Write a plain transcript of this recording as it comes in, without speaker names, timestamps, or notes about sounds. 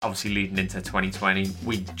Obviously leading into 2020,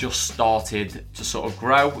 we just started to sort of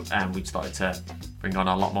grow and we started to bring on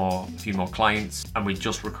a few more clients, and we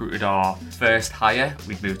just recruited our first hire.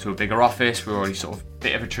 We'd moved to a bigger office. We were already sort of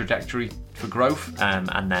bit of a trajectory for growth,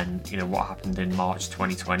 and then what happened in March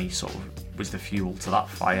 2020 sort of was the fuel to that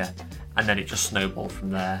fire. And then it just snowballed from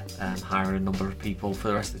there, hiring a number of people for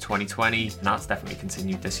the rest of 2020, and that's definitely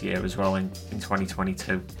continued this year as well in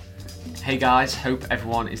 2022. Hey guys, hope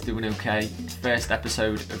everyone is doing okay. First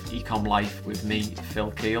episode of Ecom Life with me,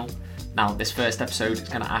 Phil Kiel. Now, this first episode is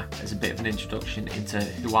going to act as a bit of an introduction into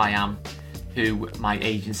who I am, who my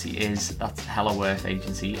agency is. That's Hello Earth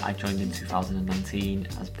Agency. I joined in 2019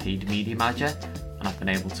 as paid media manager, and I've been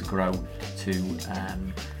able to grow to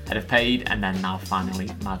head of paid, and then now finally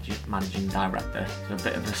managing director. So a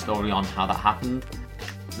bit of a story on how that happened.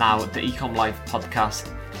 Now, the Ecom Life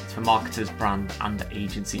podcast is for marketers, brand and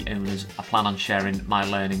agency owners. I plan on sharing my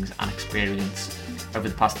learnings and experience over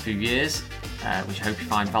the past few years, which I hope you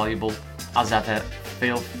find valuable. As ever,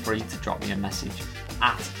 feel free to drop me a message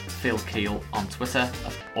at Phil Kiel on Twitter,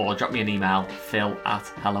 or drop me an email,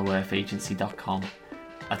 phil@helloearthagency.com.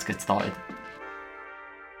 Let's get started.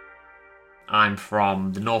 I'm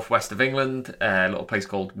from the northwest of England, a little place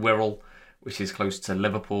called Wirral, which is close to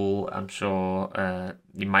Liverpool. I'm sure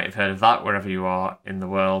you might have heard of that wherever you are in the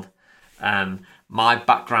world. My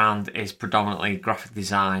background is predominantly graphic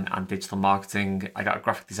design and digital marketing. I got a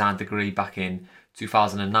graphic design degree back in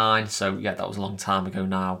 2009, so yeah, that was a long time ago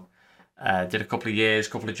now. Did a couple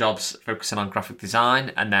of jobs focusing on graphic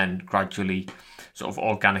design, and then gradually sort of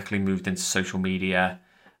organically moved into social media.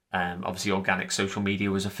 Obviously organic social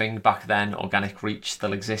media was a thing back then. Organic reach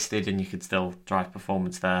still existed and you could still drive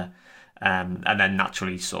performance there. And then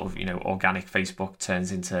naturally sort of, organic Facebook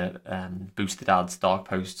turns into boosted ads, dark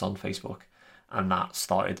posts on Facebook. And that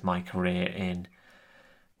started my career in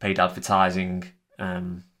paid advertising,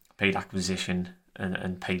 paid acquisition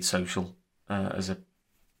and paid social as a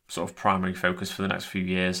sort of primary focus for the next few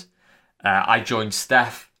years. I joined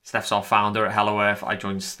Steph. Steph's our founder at Hello Earth. I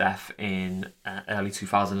joined Steph in early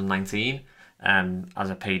 2019 as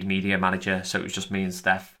a paid media manager. So it was just me and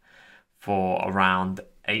Steph for around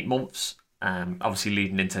 8 months. Obviously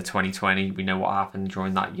leading into 2020, we know what happened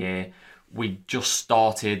during that year. We just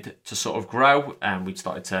started to sort of grow, and we'd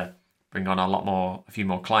started to bring on a few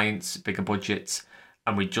more clients, bigger budgets,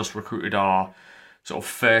 and we just recruited our sort of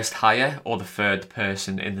first hire, or the third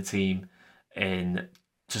person in the team,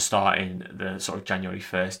 to start in the sort of January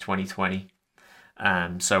 1st, 2020.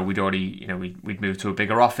 So we'd already, we'd moved to a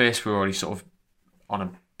bigger office. We were already sort of on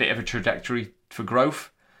a bit of a trajectory for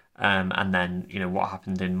growth. And then, what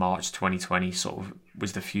happened in March 2020 sort of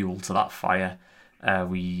was the fuel to that fire.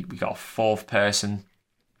 We got a fourth person,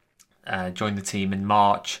 joined the team in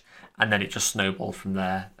March, and then it just snowballed from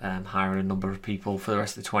there, hiring a number of people for the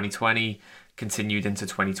rest of 2020, continued into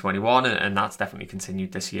 2021, and that's definitely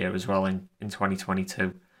continued this year as well in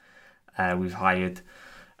 2022. We've hired,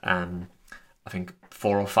 I think,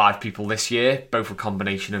 4 or 5 people this year, both a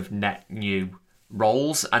combination of net new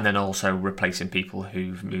roles and then also replacing people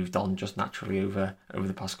who've moved on just naturally over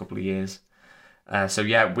the past couple of years. So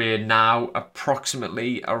yeah, we're now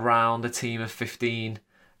approximately around a team of 15.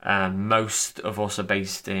 Most of us are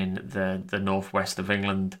based in the northwest of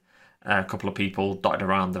England. A couple of people dotted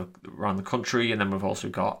around the country, and then we've also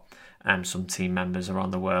got some team members around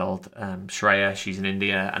the world. Shreya, she's in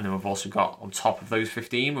India, and then we've also got, on top of those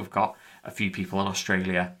 15, we've got a few people in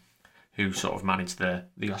Australia who sort of manage the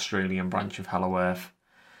Australian branch of Hello Earth.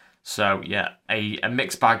 So yeah, a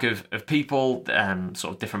mixed bag of people,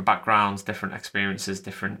 sort of different backgrounds, different experiences,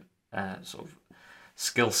 different sort of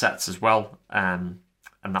skill sets as well, and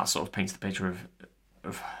that sort of paints the picture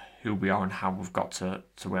of who we are and how we've got to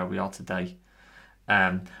where we are today.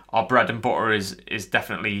 Our bread and butter is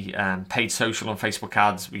definitely paid social and Facebook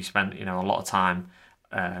ads. We spent a lot of time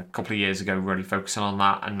a couple of years ago really focusing on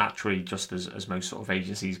that, and naturally, just as most sort of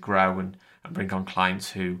agencies grow and bring on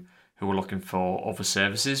clients who are looking for other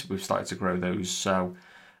services, we've started to grow those. So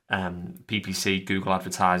PPC, Google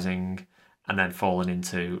advertising, and then falling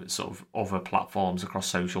into sort of other platforms across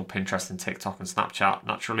social, Pinterest and TikTok and Snapchat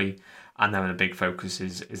naturally. And then a big focus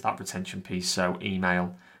is that retention piece, so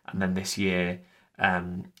email. And then this year,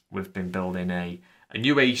 we've been building a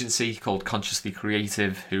new agency called Consciously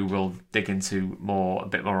Creative, who will dig into a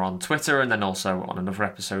bit more on Twitter, and then also on another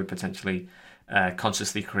episode potentially.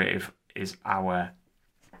 Consciously Creative is our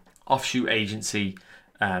offshoot agency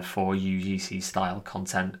for UGC style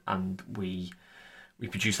content, and we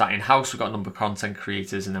produce that in-house. We've got a number of content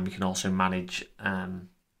creators, and then we can also manage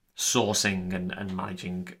sourcing and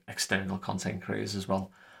managing external content creators as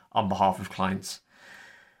well on behalf of clients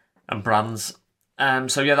and brands.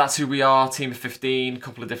 So yeah, that's who we are. Team of 15, a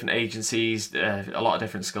couple of different agencies, a lot of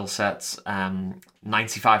different skill sets.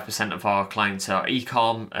 95% of our clients are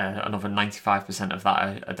Ecom. Another 95% of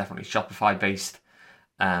that are definitely Shopify based.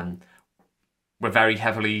 We're very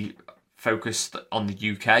heavily focused on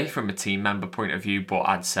the UK from a team member point of view, but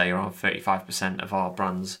I'd say around 35% of our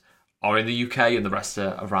brands are in the UK and the rest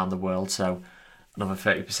are around the world. So another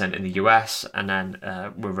 30% in the US, and then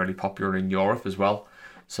we're really popular in Europe as well.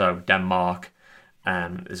 So Denmark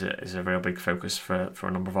is a real big focus for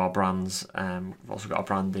a number of our brands. We've also got a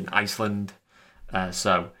brand in Iceland.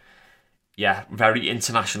 So yeah, very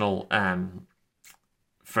international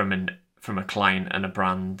from a client and a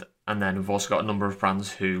brand. And then we've also got a number of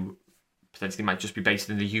brands who potentially might just be based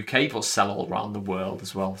in the UK but sell all around the world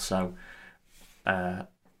as well. So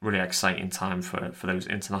really exciting time for those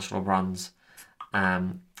international brands.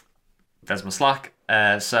 There's my Slack.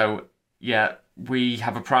 So yeah, we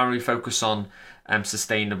have a primary focus on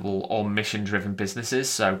sustainable or mission-driven businesses.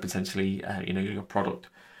 So potentially, your product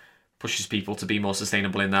pushes people to be more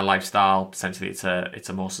sustainable in their lifestyle. Potentially, it's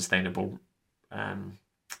a more sustainable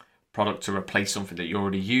product to replace something that you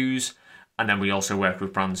already use. And then we also work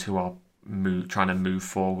with brands who are trying to move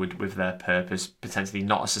forward with their purpose. Potentially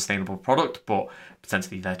not a sustainable product, but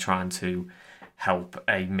potentially they're trying to help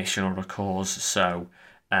a mission or a cause. So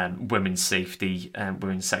women's safety,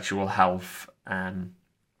 women's sexual health,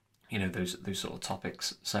 those sort of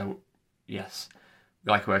topics. So yes,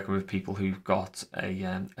 we like working with people who've got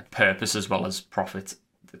a purpose as well as profit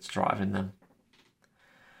that's driving them.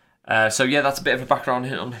 So yeah, that's a bit of a background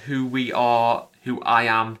on who we are, who I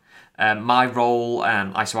am. My role,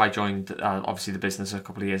 I joined obviously the business a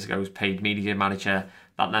couple of years ago as paid media manager.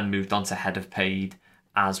 That then moved on to head of paid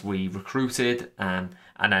as we recruited, and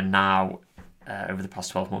then now over the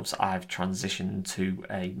past 12 months I've transitioned to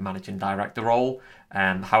a managing director role.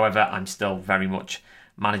 However, I'm still very much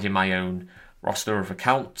managing my own roster of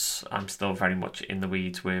accounts. I'm still very much in the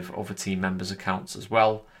weeds with other team members' accounts as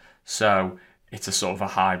well. So it's a sort of a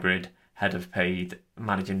hybrid head of paid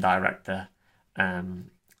managing director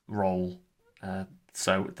role.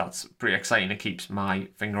 So that's pretty exciting. It keeps my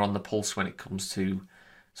finger on the pulse when it comes to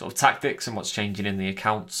sort of tactics and what's changing in the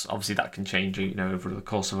accounts. Obviously that can change, over the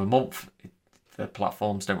course of a month. The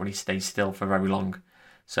platforms don't really stay still for very long.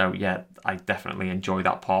 So yeah, I definitely enjoy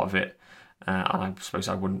that part of it. And I suppose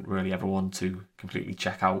I wouldn't really ever want to completely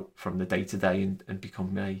check out from the day-to-day and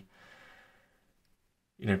become a,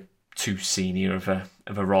 too senior of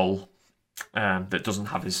a role that doesn't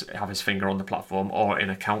have his finger on the platform or in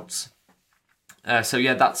accounts. So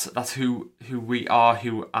yeah, that's who we are,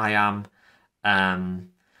 who I am.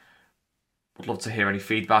 Would love to hear any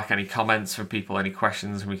feedback, any comments from people, any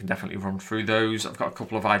questions, and we can definitely run through those. I've got a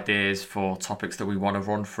couple of ideas for topics that we want to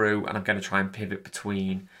run through, and I'm going to try and pivot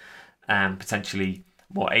between potentially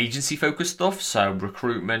more agency-focused stuff, so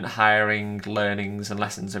recruitment, hiring, learnings and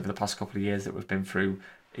lessons over the past couple of years that we've been through,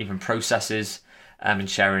 even processes, and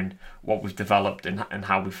sharing what we've developed and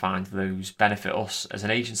how we find those benefit us as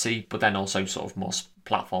an agency, but then also sort of more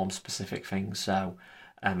platform-specific things. So,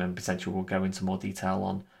 and potentially we'll go into more detail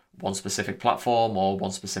on one specific platform or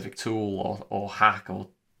one specific tool or hack or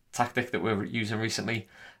tactic that we're using recently.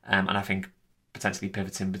 And I think potentially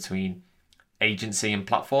pivoting between agency and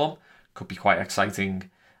platform could be quite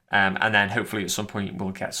exciting. And then hopefully at some point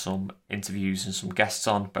we'll get some interviews and some guests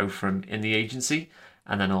on, both from in the agency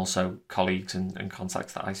and then also colleagues and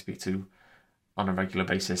contacts that I speak to on a regular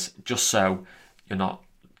basis, just so you're not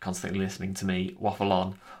constantly listening to me waffle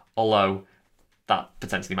on, although that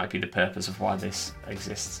potentially might be the purpose of why this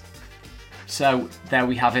exists. So there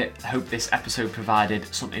we have it. I hope this episode provided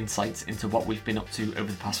some insights into what we've been up to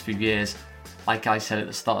over the past few years. Like I said at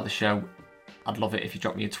the start of the show, I'd love it if you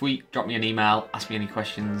drop me a tweet, drop me an email, ask me any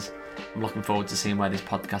questions. I'm looking forward to seeing where this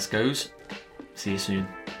podcast goes. See you soon.